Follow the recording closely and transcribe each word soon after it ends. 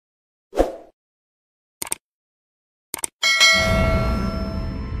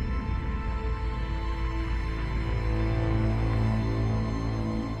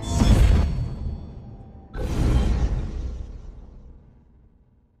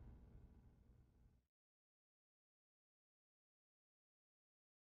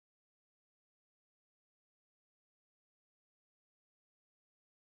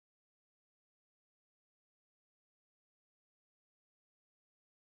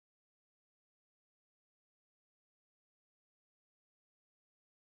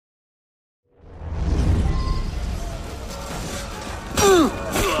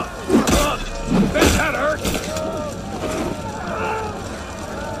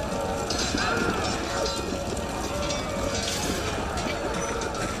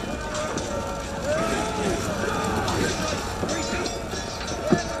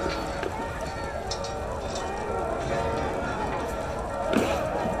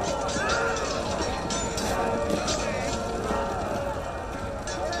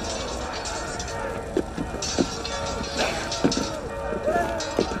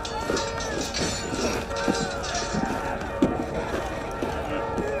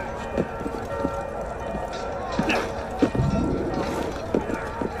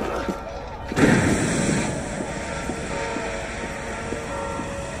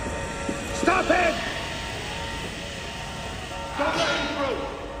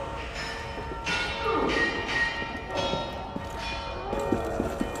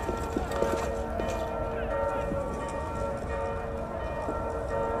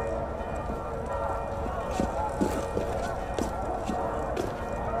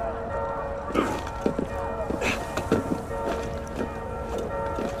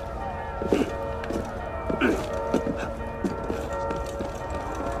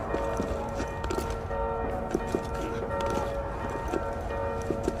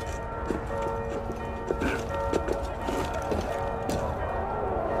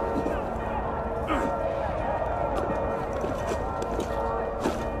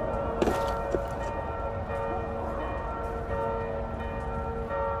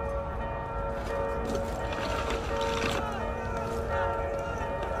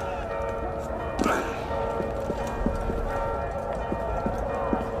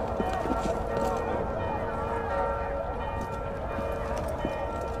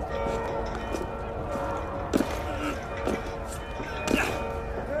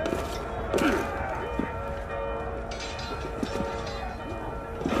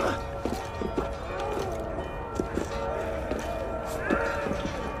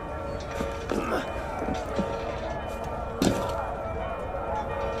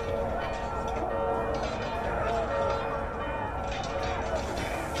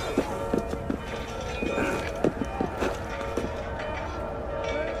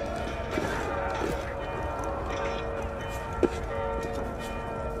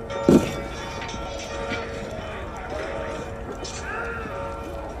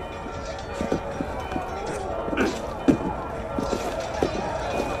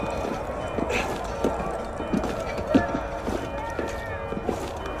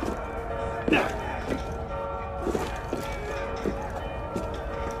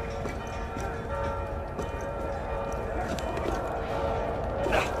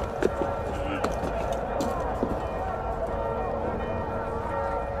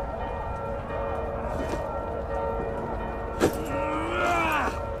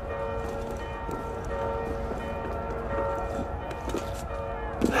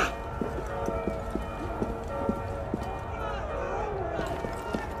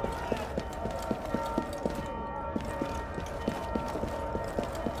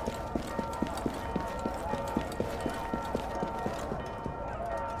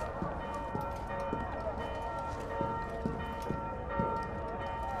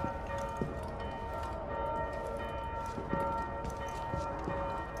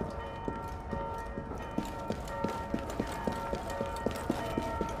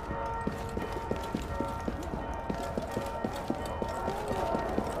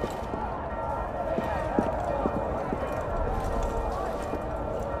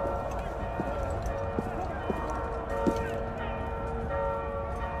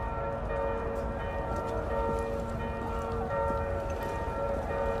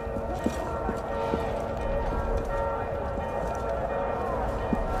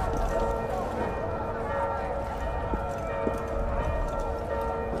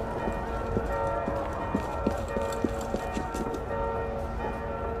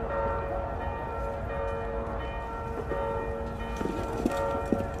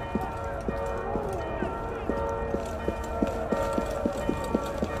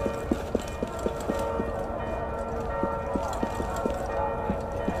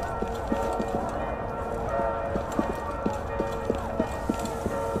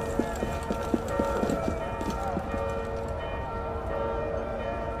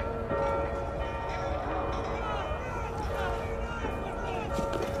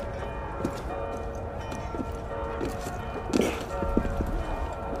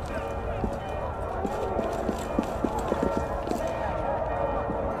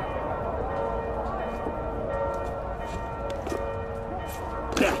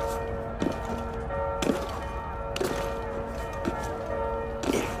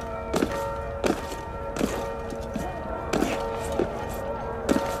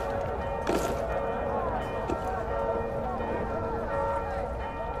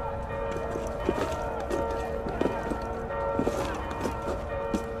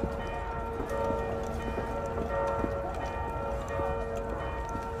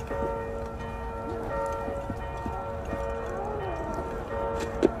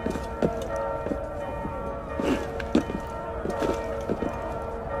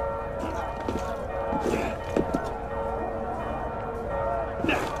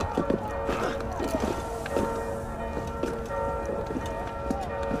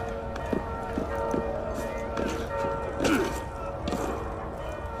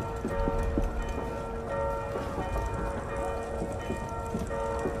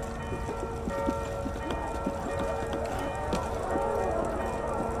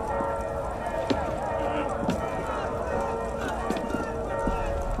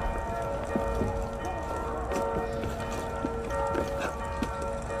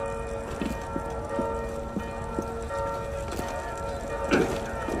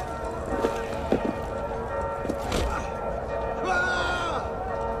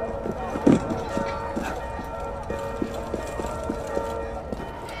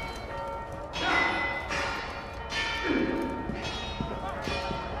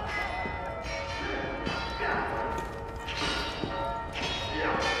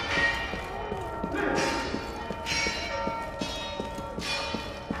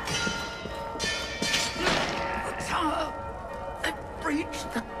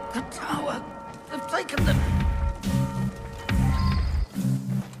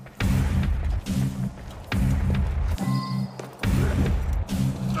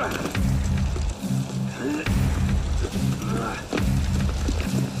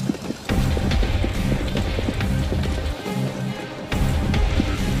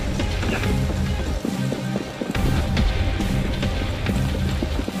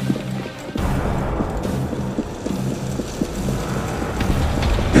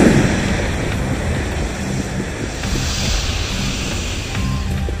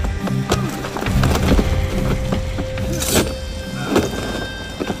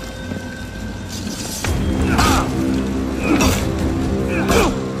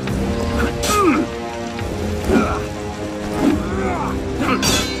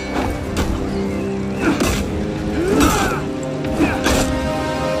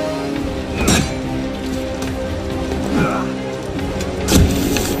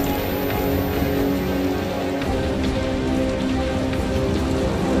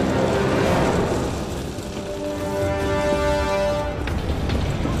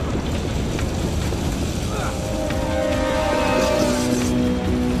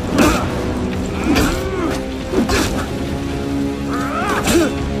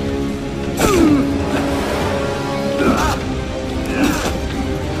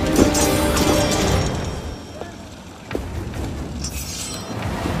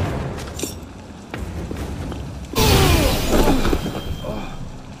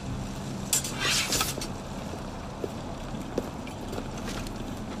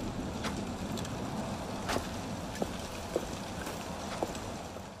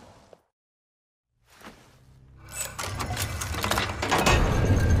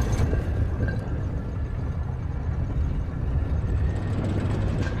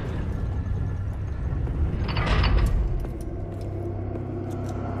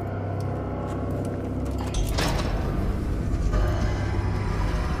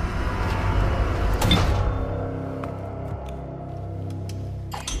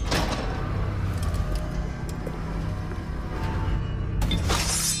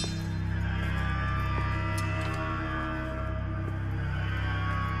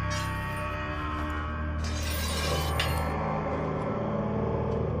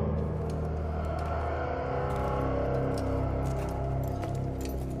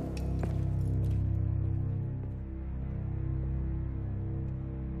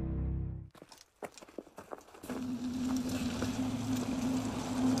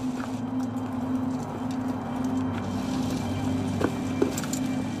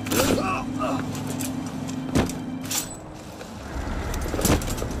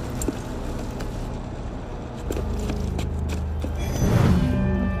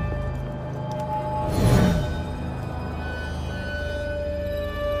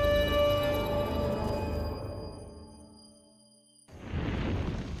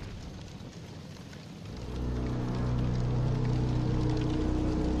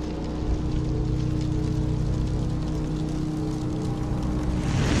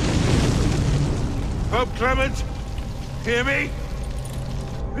Pope Clement, hear me?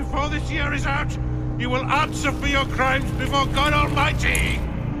 Before this year is out, you will answer for your crimes before God Almighty!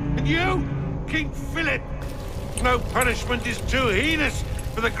 And you, King Philip, no punishment is too heinous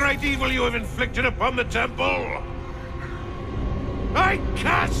for the great evil you have inflicted upon the temple! I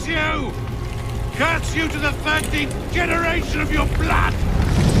curse you! Curse you to the 13th generation of your blood!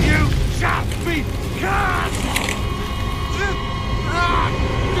 You shall be cursed!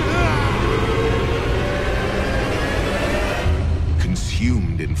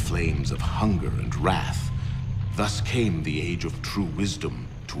 Consumed in flames of hunger and wrath, Thus came the age of true wisdom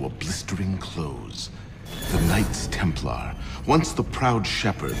to a blistering close. The Knights Templar, once the proud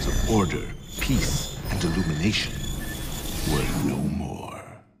shepherds of order, peace, and illumination, were no more.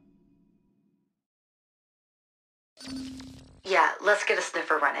 Yeah, let's get a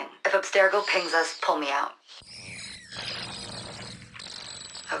sniffer running. If Abstergo pings us, pull me out.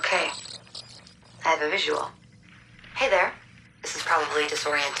 Okay. I have a visual. Hey there. This is probably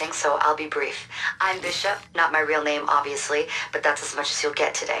disorienting, so I'll be brief. I'm Bishop, not my real name, obviously, but that's as much as you'll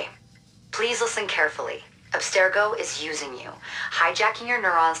get today. Please listen carefully. Abstergo is using you, hijacking your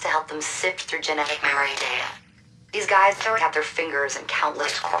neurons to help them sift through genetic memory data. These guys don't have their fingers in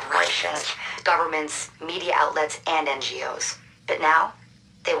countless corporations, governments, media outlets, and NGOs. But now,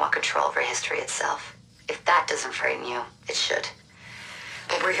 they want control over history itself. If that doesn't frighten you, it should.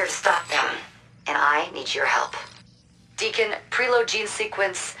 But we're here to stop them, and I need your help. Deacon, preload gene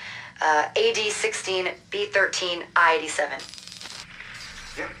sequence AD16, B13,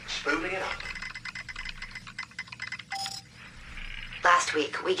 I87. Yep, spooling it up. Last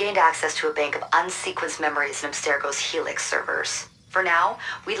week, we gained access to a bank of unsequenced memories in Abstergo's Helix servers. For now,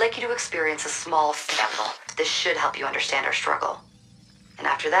 we'd like you to experience a small sample. This should help you understand our struggle. And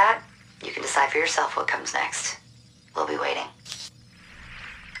after that, you can decide for yourself what comes next. We'll be waiting.